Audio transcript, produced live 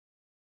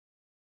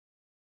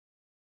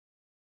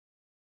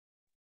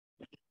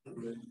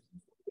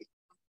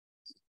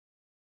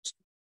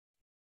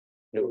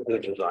The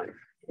design.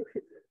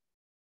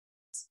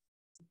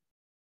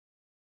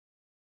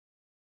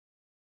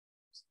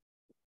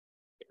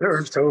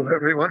 Hello,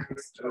 everyone.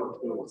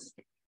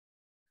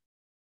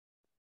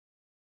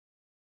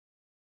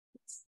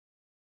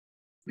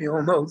 We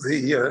all know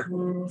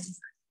the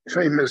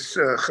famous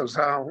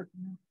Chazal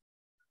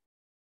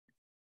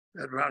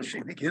that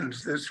Rashi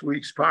begins this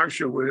week's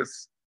parsha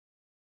with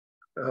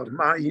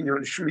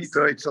Ma'inyon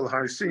Shemitah Eitzel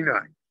Har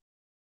Sinai.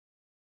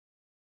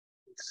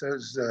 It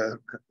says that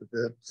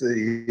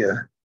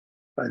the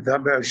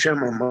Vayidaber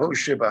Hashem al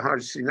Moshe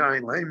b'Har Sinai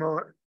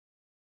Lemor,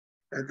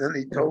 and then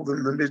he told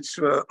them the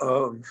mitzvah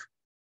of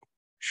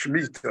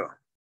Shemitah.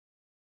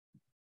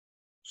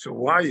 So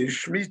why is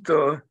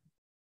Shemitah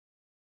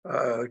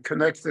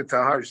connected to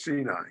Har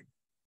Sinai?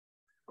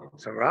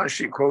 So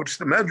Rashi quotes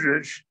the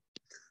Medrash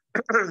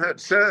that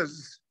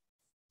says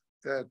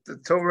that the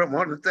Torah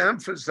wanted to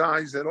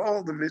emphasize that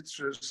all the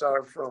mitzvahs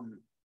are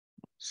from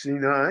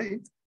Sinai,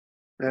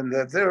 and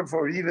that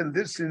therefore even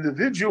this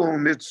individual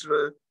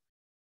mitzvah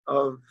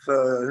of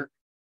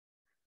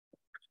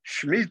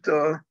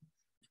Shemitah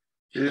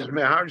is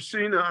Mehar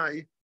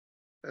Sinai,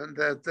 and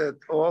that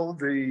all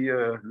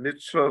the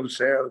mitzvahs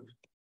have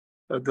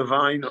a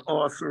divine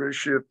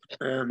authorship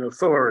and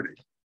authority.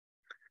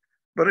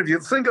 But if you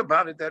think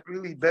about it, that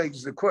really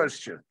begs the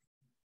question.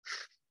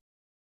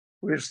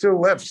 We're still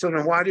left, so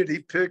then why did he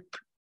pick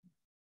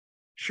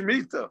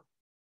Shemitah?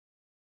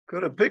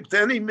 Could have picked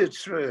any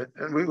mitzvah,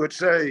 and we would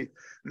say,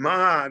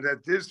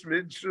 that this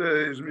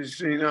mitzvah is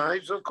Sinai,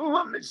 so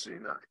Kulam is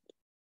Sinai.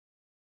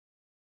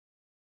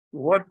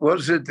 What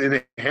was it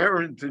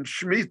inherent in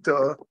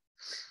Shemitah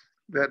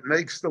that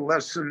makes the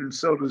lesson,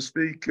 so to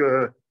speak,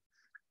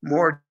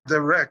 more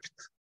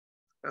direct,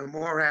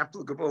 more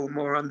applicable,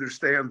 more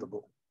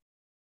understandable?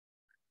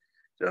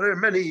 So there are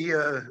many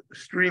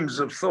streams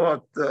of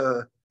thought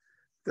that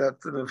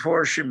the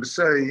Meforshim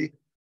say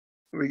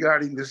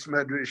regarding this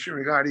Medrash,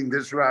 regarding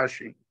this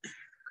Rashi.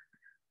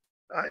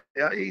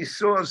 I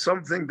saw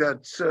something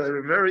that's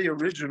very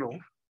original.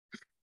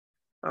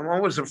 I'm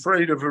always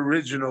afraid of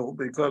original,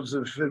 because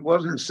if it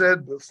wasn't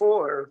said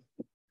before,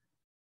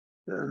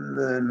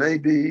 then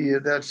maybe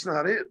that's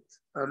not it.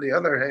 On the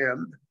other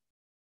hand,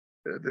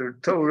 the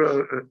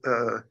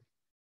Torah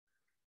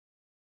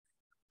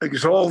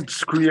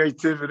exalts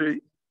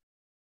creativity,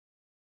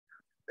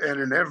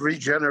 and in every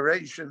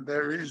generation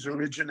there is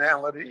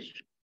originality.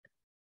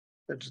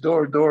 It's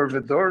dor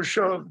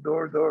v'dorshov,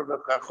 dor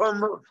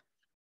v'chachomov.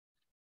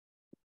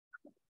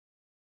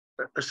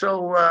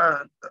 So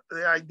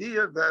the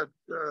idea that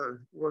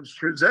was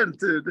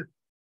presented,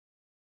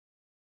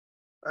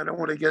 I don't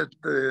want to get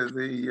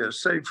the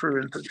Sefer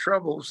into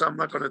trouble, so I'm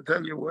not going to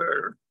tell you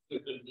where.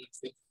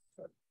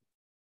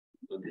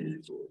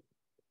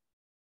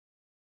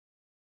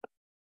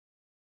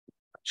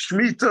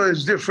 Shemitah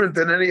is different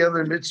than any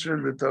other mitzvah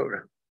in the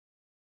Torah,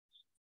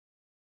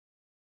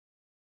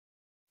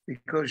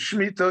 because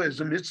Shemitah is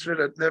a mitzvah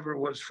that never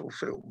was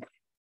fulfilled.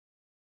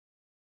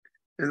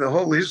 In the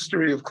whole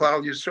history of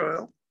Klal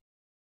Yisrael,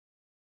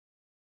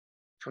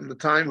 from the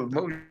time of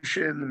Moshe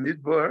in the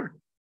Midbar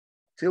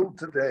till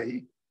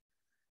today,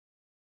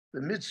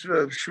 the mitzvah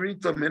of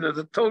Shemitah min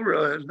the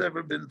Torah has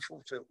never been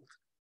fulfilled.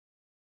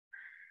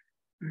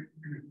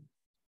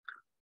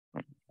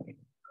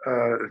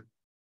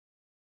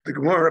 The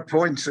Gemara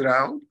points it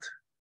out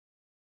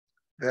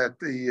that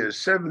the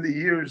 70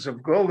 years of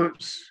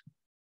Golus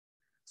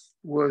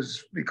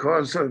was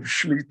because of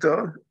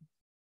Shemitah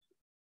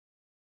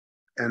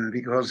and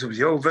because of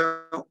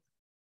Yovel.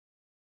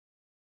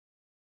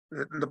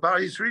 In the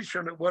Bayis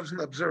Rishon, it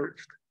wasn't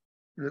observed.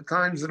 In the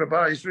times of the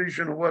Bayis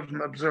Rishon, it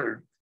wasn't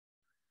observed.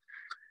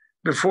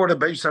 Before the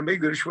Beis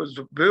HaMikdash was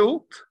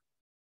built,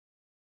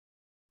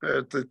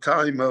 at the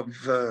time of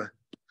the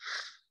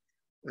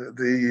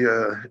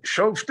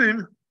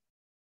Shoftim,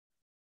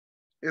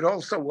 it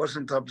also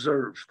wasn't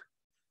observed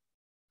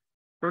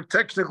for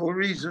technical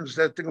reasons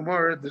that the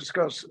Gemara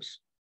discusses.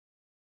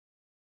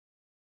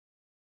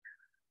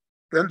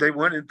 Then they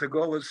went into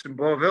Golus and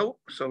Bavel,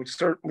 so it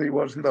certainly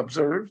wasn't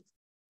observed.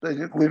 They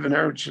didn't live in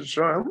Eretz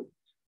Yisrael.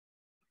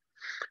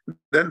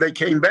 Then they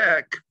came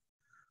back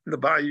in the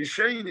Bayis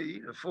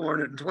Sheni, the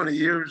 420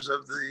 years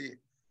of the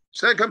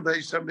second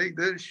Beis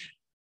HaMikdash.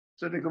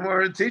 So the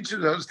Gemara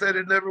teaches us that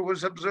it never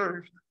was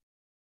observed.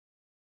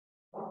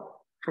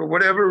 For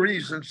whatever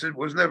reasons, it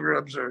was never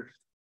observed.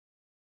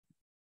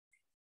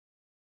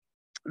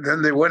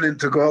 Then they went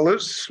into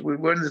Golus. We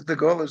went into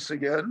Golus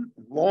again,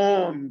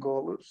 long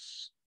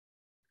Golus,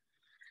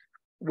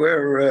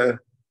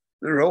 where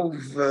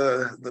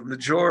the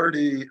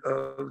majority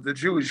of the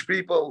Jewish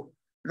people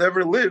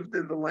never lived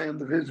in the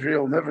land of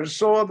Israel, never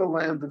saw the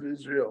land of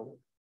Israel.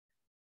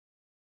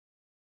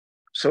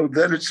 So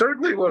then it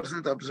certainly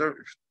wasn't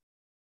observed.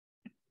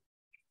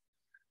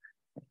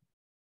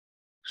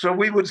 So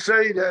we would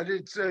say that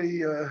it's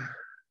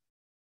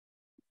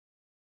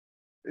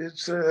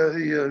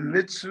a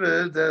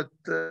mitzvah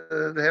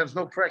that has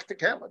no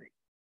practicality.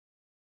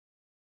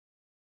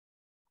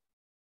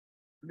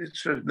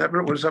 mitzvah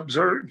never was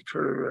observed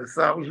for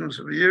thousands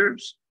of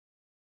years.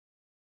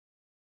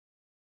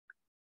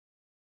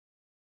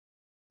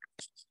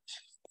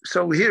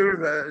 So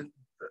here,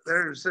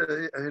 there's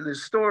an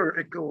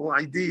historical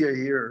idea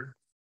here,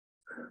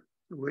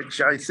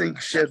 which I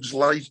think sheds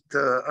light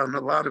on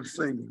a lot of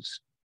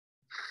things.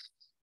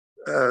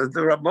 The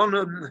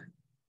Rabbanan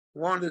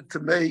wanted to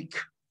make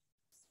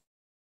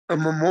a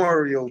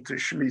memorial to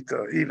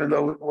Shemitah, even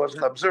though it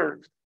wasn't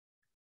observed,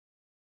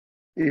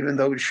 even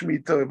though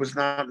Shemitah was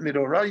not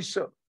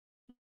midoraisa,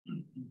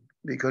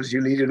 because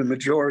you needed a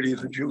majority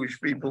of the Jewish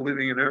people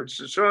living in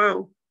Eretz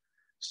Yisrael.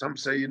 Some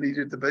say you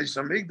needed the Beis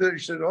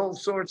Hamikdash and all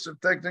sorts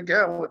of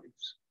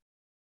technicalities.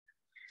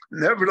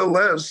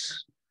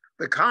 Nevertheless,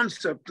 the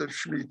concept of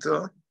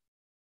Shemitah,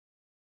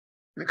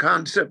 the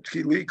concept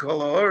Kili Kol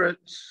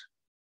Haaretz,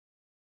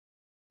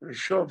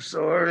 Shov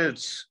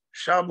Haaretz,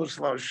 Shabbos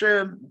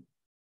LaHashem,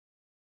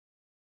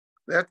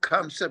 that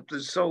concept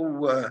is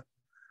so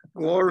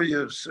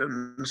glorious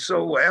and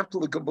so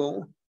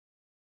applicable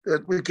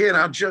that we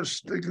cannot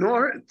just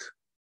ignore it.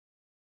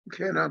 We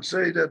cannot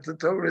say that the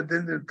Torah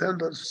didn't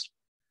intend us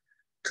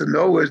to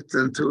know it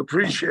and to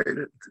appreciate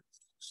it.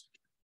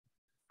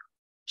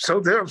 So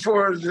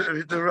therefore,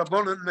 the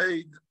Rabbanan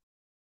made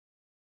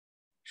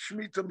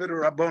Shemitah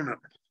Midrabbanan,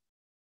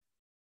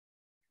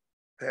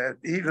 that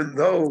even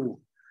though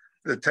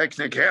the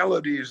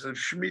technicalities of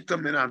Shemitah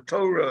Min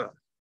Torah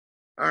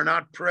are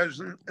not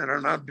present and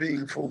are not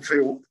being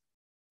fulfilled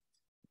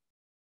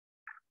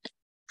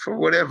for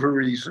whatever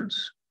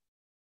reasons,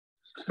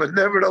 but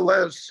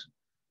nevertheless,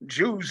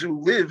 Jews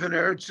who live in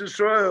Eretz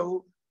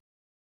Yisrael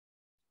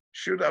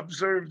should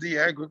observe the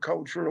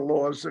agricultural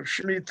laws of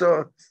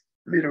Shemitah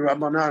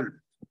Midrabbanan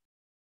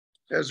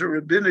as a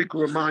rabbinic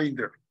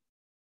reminder.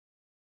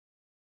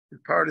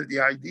 And part of the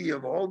idea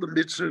of all the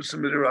mitzvahs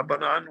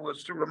Midrabbanan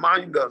was to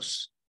remind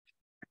us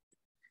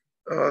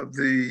of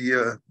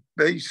the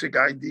basic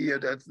idea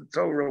that the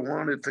Torah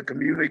wanted to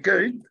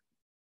communicate.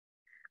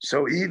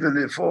 So even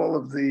if all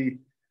of the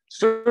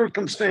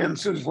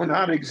circumstances were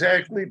not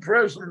exactly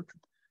present,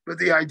 but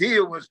the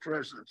idea was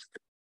present,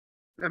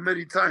 and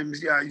many times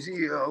the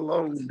idea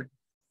alone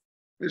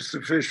is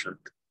sufficient.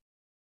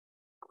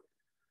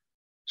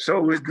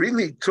 So it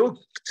really took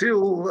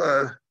till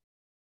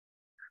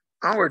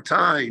our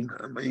time,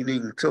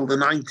 meaning till the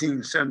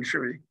 19th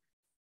century,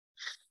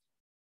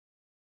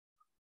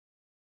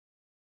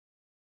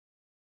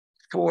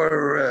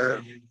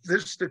 for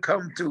this to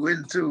come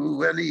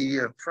into any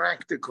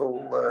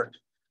practical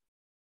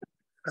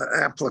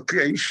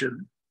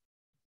application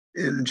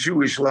in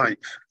Jewish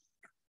life.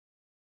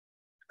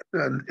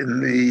 And in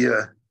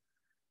the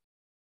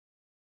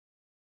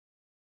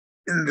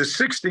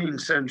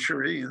 16th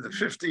century, in the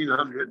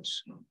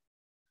 1500s,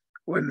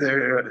 when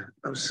there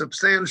a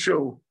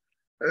substantial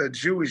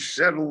Jewish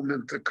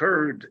settlement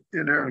occurred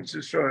in Eretz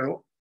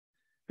Yisrael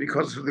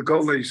because of the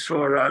Golei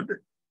Sfarad,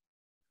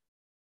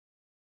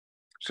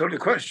 so the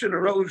question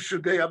arose,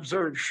 should they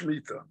observe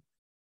Shemitah?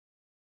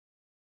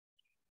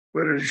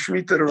 Whether the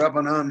Shemitah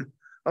Rabbanan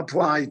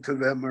applied to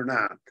them or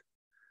not.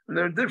 And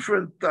there are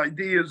different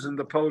ideas in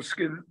the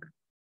poskim.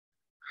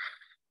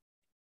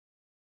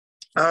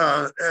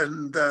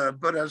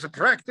 But as a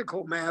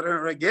practical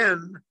matter,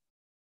 again,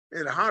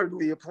 it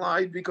hardly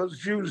applied because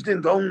Jews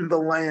didn't own the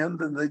land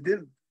and they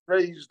didn't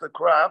raise the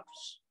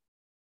crops.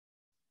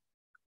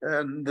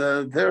 And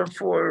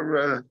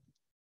therefore,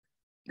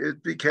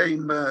 it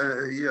became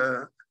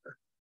an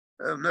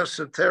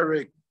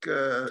esoteric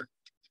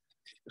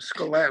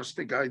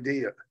scholastic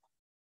idea.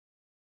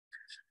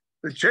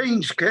 The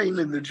change came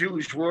in the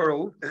Jewish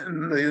world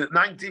in the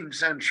 19th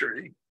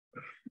century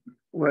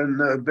when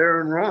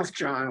Baron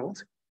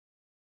Rothschild,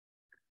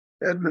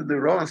 Edmund de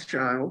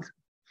Rothschild,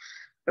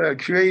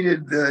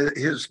 created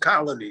his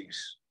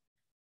colonies.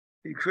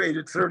 He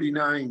created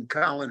 39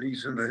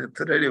 colonies, and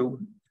today they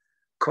would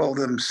call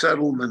them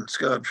settlements,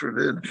 God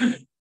forbid,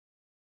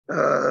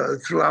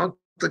 throughout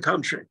the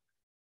country.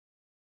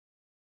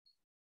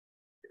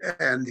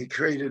 And he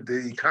created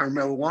the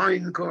Carmel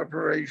Wine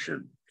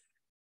Corporation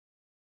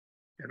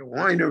and a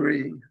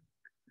winery,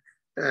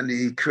 and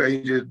he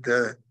created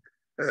a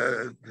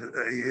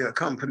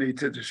company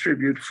to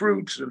distribute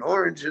fruits and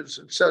oranges,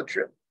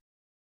 etc.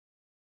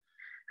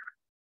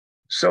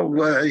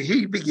 So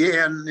he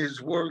began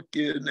his work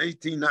in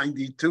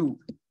 1892.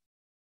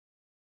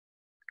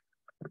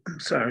 I'm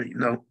sorry,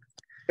 no,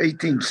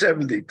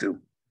 1872.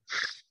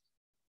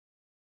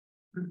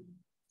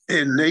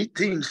 In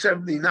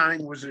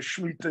 1879 was a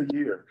Shemitah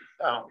year.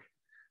 Now,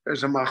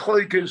 there's a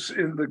machlokes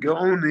in the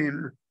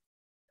Gaonim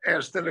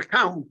as to the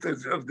count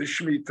of the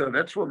Shemitah.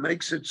 That's what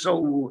makes it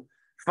so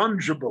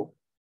fungible.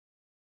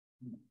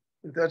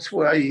 That's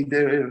why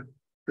the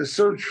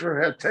search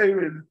for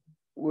Heterim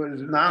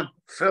was not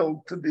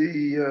felt to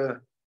be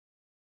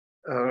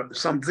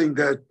something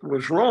that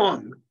was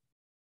wrong,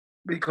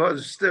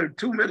 because there are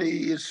too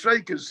many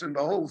strikers in the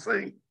whole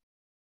thing,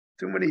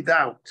 too many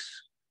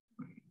doubts.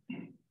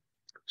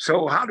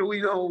 So how do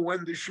we know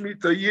when the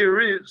Shemitah year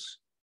is?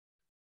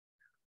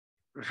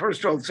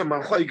 First of all, it's a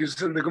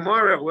machlokes in the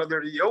Gemara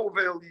whether the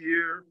Yovel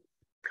year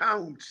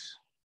counts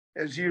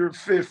as year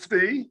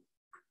 50,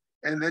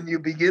 and then you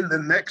begin the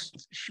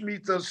next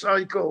Shemitah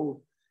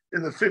cycle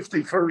in the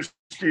 51st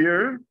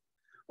year,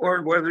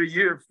 or whether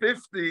year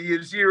 50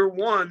 is year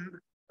 1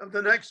 of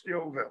the next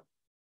Yovel,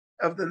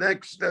 of the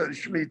next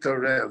Shemitah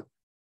Rev.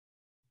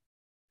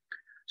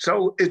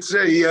 So it's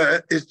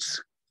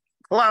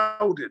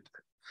clouded.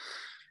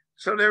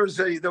 So there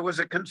was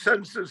a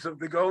consensus of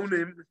the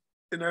Gonim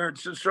in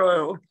Eretz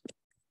Yisrael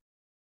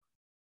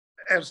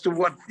as to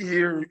what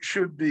year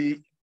should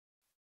be.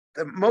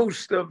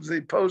 Most of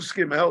the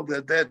poskim held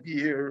that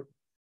year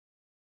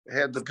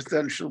had the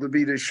potential to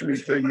be the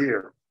Shemitah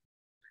year.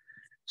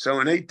 So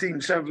in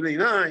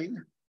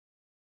 1879,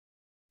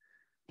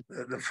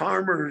 the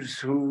farmers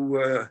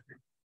who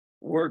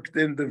worked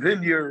in the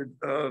vineyard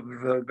of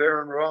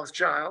Baron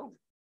Rothschild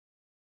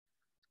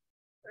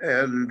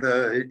and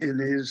in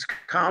his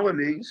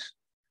colonies,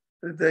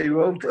 they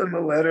wrote him a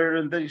letter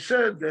and they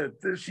said that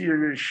this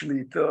year is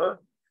Shemitah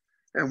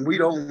and we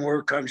don't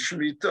work on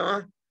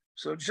Shemitah,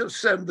 so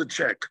just send the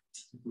check.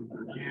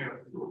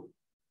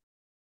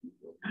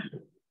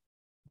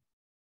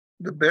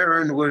 The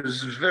Baron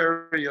was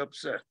very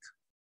upset.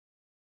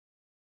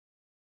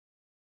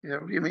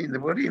 What do you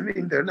mean? What do you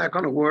mean they're not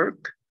going to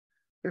work?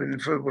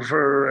 And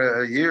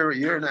for a year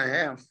and a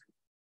half,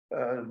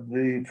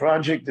 the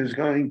project is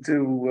going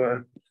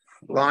to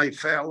lie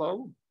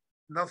fallow.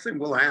 Nothing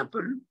will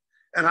happen,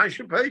 and I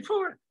should pay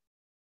for it.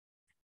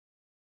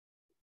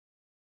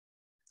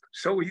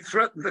 So he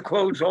threatened to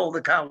close all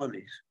the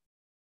colonies.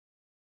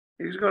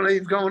 He's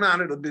going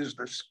out of the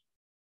business.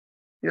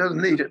 He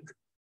doesn't need it.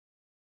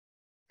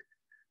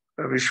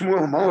 Rabbi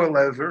Shmuel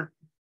Moelever,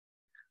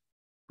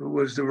 who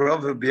was the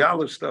Rav of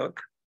Bialystok,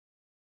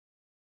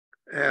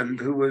 and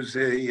who was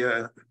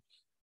a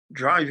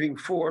driving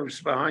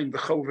force behind the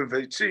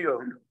Chovevei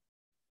Tzion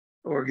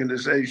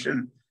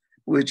organization,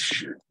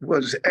 which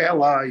was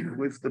allied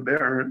with the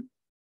Baron.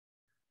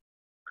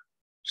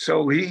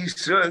 So he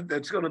said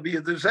that's going to be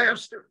a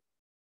disaster.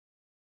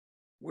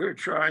 We're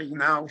trying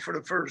now for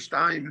the first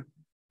time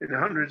in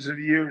hundreds of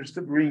years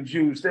to bring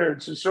Jews to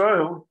Eretz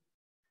Yisrael,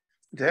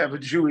 to have a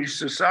Jewish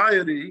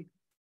society.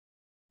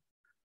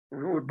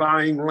 We're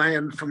buying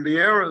land from the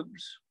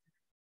Arabs.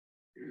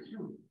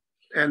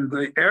 And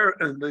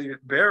the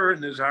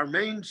Baron is our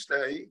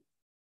mainstay.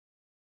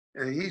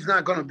 And he's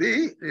not going to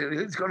be,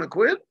 he's going to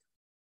quit.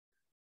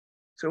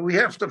 So we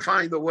have to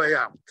find a way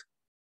out.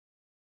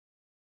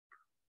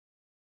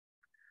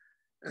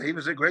 And he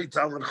was a great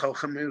Talmud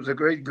Chacham, he was a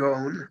great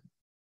Gaon.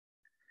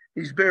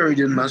 He's buried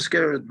in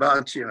Maskeret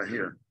Batya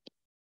here,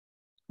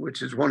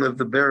 which is one of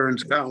the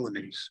Baron's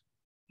colonies.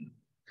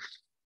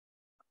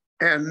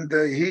 And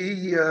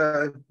he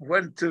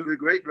went to the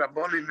great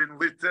Rabbonim in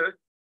Litta,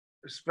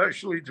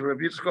 especially to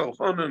Rabbi Yitzchak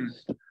Hanan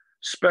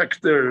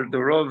Spector,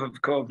 the Rav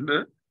of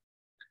Kovna,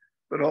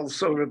 but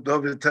also Rabbi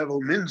David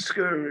Tevel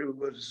Minsker, who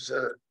was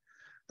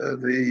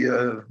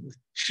the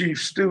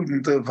chief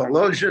student of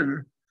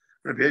Volozhin,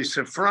 Rabbi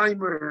Yosef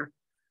Freimer.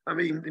 I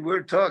mean,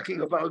 we're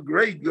talking about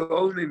great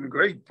Gaonim,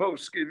 great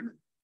poskim,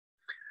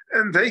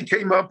 and they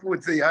came up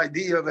with the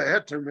idea of a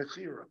heter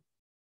mechira.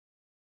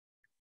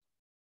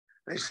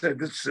 They said,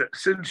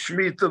 since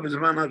Shemitah was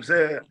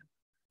Manazeh,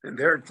 in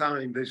their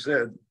time, they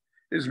said,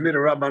 is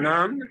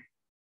Midrabanan.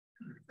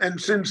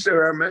 And since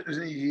there are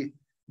many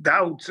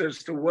doubts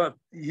as to what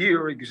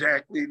year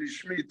exactly the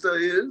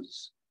Shemitah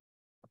is,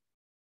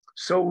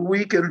 so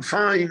we can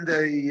find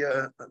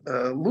a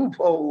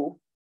loophole,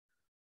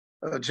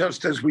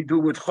 just as we do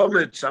with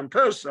Chometz on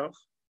Pesach,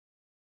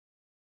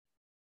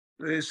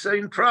 the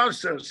same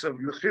process of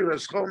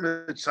Mechiras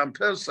Chometz on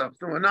Pesach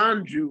to a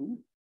non-Jew.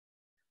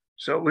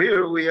 So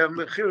here we have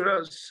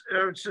Mechiras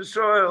Eretz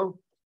Yisrael,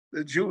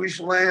 the Jewish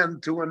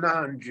land, to a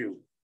non-Jew.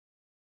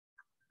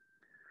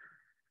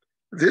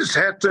 This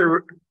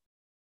heter,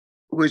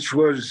 which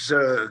was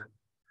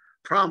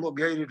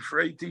promulgated for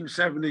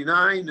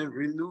 1879 and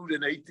renewed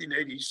in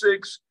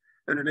 1886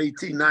 and in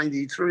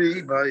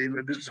 1893 by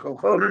Rabbi Yitzchak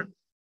Hanan,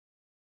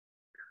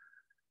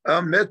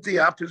 met the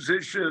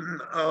opposition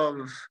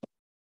of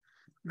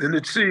the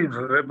Netziv,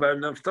 Rabbi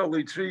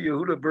Naftali Tzvi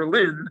Yehuda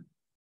Berlin,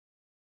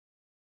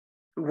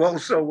 who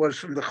also was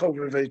from the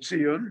Chovevei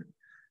Tzion,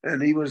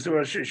 and he was the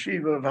Rosh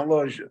Yeshiva of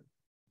Volozhin.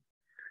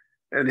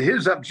 And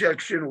his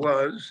objection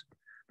was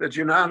that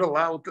you're not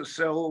allowed to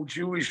sell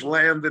Jewish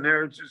land in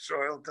Eretz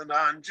Yisrael to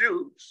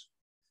non-Jews.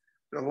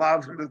 The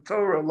law from the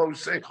Torah, lo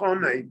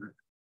sechonein,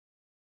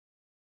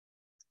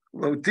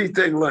 lo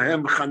titein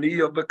lahem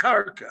chaniya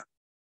bekarka.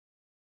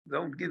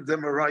 Don't give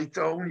them a right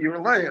to own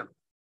your land.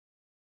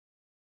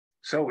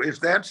 So if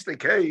that's the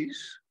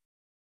case,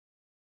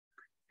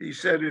 he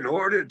said, in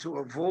order to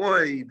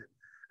avoid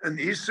an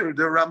Isur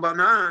de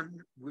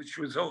Rabbanan, which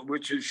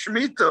is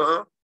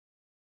Shemitah,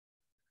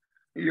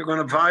 you're going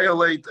to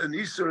violate an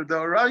Isur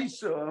de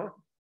Raisa,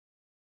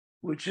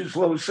 which is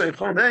Lo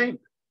Sechonein.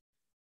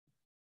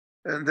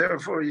 And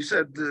therefore, he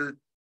said,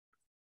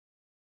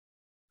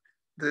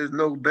 there's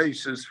no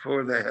basis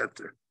for the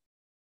heter.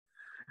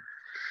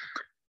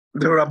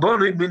 The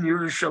Rabbonim in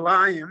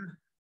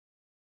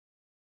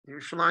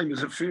Yerushalayim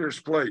is a fierce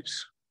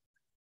place,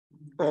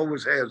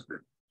 always has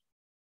been.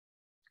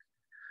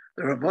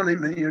 The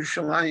Rabbonim in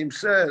Yerushalayim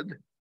said,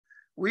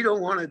 we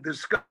don't want to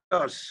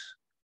discuss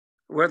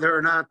whether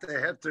or not the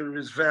heter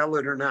is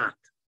valid or not.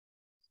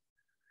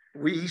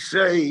 We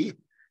say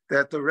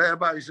that the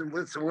rabbis in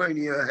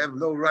Lithuania have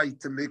no right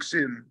to mix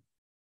in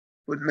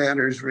with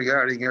matters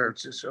regarding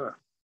Eretz Yisrael.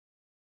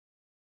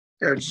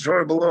 Eretz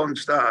Yisrael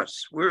belongs to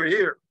us. We're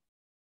here.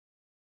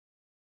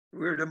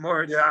 We're the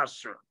Mordei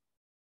Asra.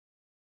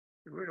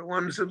 We're the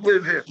ones that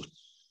live here.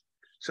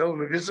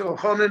 So if it's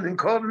Ochanan and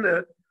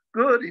Kovnet,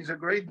 good, he's a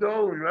great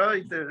Goen,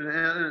 right?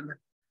 And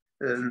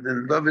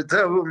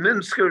Bavitel,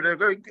 Minsker, they're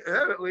great,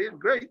 we have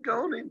great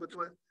Goenim, but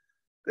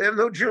they have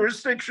no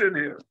jurisdiction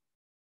here.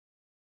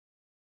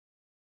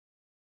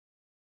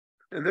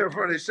 And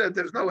therefore they said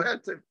there's no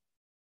heter.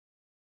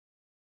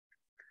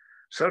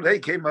 So they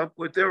came up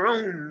with their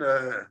own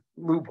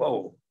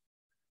loophole,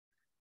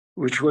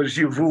 which was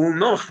Yivul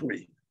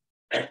Nochri,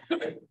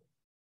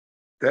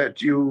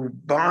 that you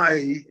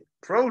buy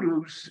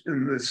produce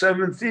in the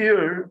 7th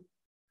year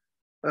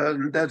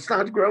that's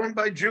not grown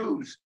by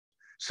Jews.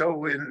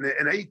 So in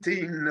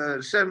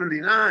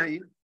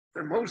 1879,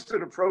 most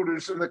of the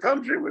produce in the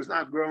country was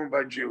not grown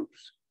by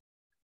Jews.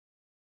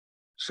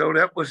 So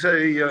that was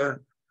an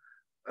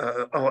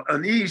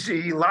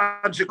easy,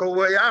 logical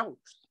way out.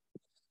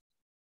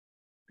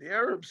 The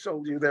Arabs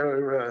sold you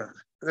their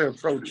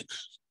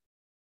produce,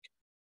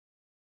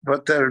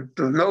 but there's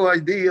no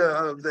idea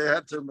of the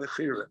heter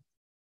mechira.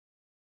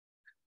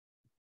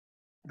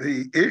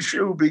 The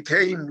issue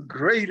became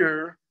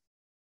greater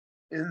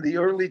in the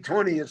early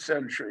 20th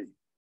century,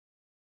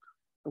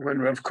 when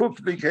Rav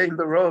Kook became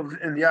the Rav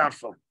in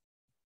Yafo.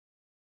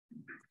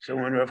 So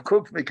when Rav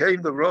Kook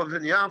became the Rav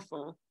in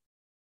Yafo,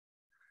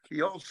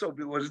 he also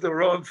was the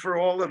Rav for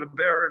all of the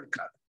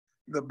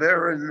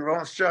Baron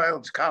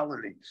Rothschild's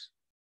colonies.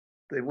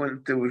 There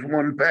was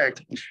one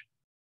package.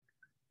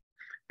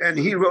 And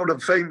he wrote a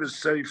famous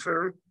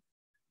sefer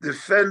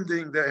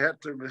defending the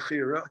heter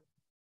mechira.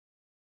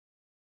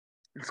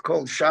 It's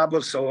called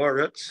Shabbos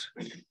Haaretz,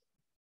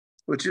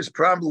 which is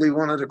probably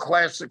one of the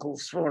classical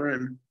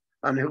sforim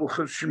on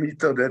Hilchos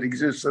Shemitah that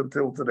exists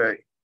until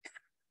today.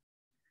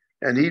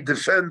 And he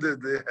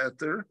defended the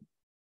heter.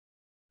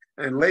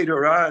 And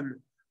later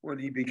on, when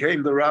he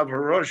became the Rav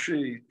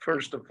Haroshi,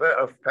 first of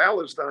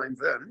Palestine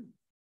then,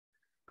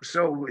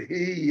 so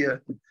he,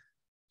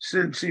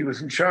 since he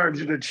was in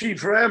charge of the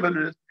chief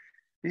rabbinate,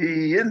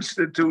 he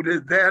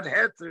instituted that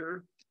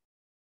heter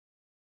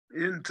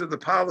into the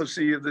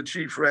policy of the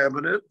chief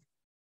rabbinate,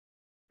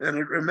 and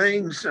it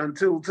remains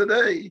until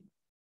today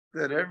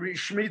that every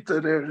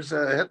Shemitah there's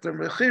a heter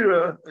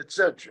mechira,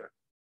 etc.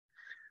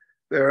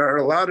 There are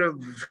a lot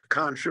of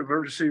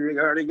controversy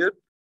regarding it,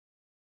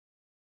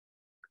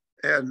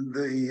 and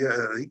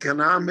the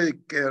economic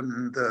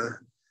and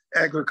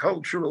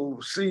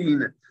agricultural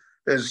scene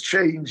has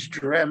changed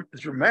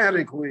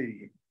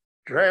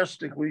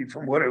drastically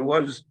from what it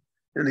was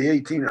in the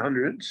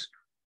 1800s.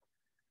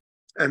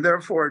 And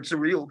therefore, it's a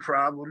real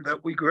problem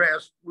that we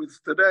grasp with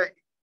today.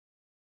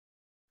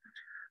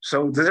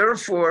 So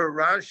therefore,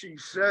 Rashi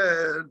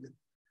said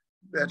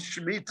that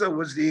Shemitah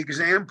was the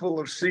example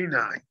of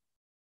Sinai,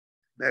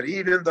 that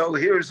even though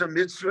here's a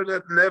mitzvah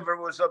that never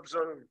was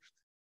observed,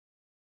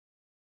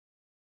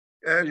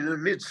 and a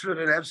mitzvah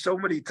that has so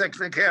many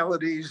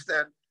technicalities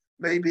that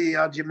maybe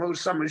Ad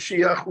Yemos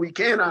HaMashiach we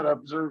cannot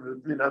observe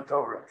it in the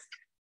Torah.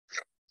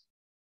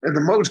 And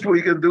the most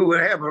we can do is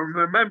have a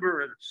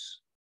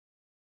remembrance.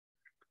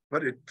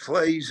 But it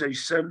plays a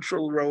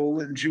central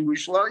role in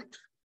Jewish life.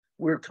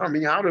 We're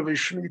coming out of a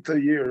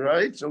Shemitah year,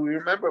 right? So we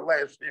remember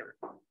last year.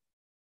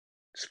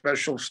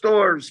 Special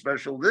stores,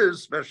 special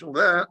this, special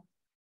that.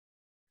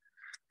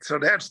 So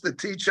that's to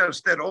teach us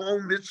that all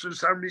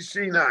mitzvahs are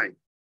Sinai,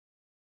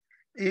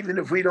 even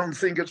if we don't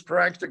think it's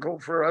practical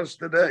for us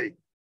today,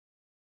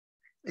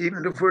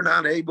 even if we're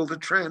not able to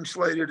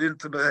translate it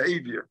into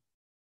behavior.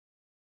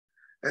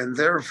 And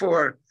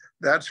therefore,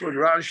 that's what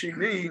Rashi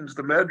means.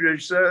 The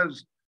Medrash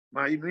says,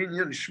 Ma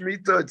minyan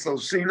Shemitah etzel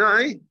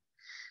Sinai,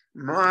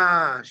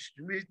 ma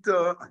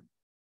Shemitah,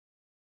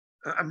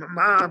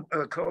 ma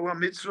kol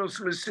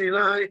mitzvos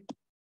Sinai,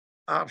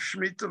 av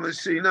Shemitah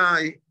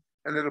Sinai,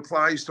 and it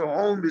applies to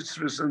all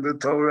mitzvahs in the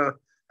Torah,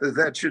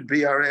 that should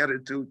be our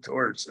attitude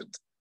towards it.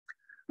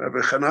 Rabbi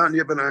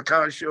Chananya ben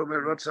Akash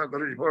Omer Ratzah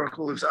Baruch Baruch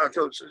Hu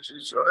L'Zatos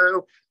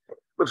Yisrael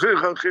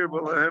L'Ficha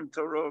Chirbo Lahem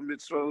Torah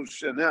Mitzvot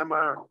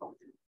Shenemar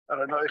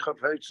Adonai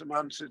Chafetz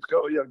Man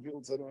Tzidko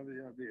Yagil Tzadon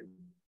Yadim.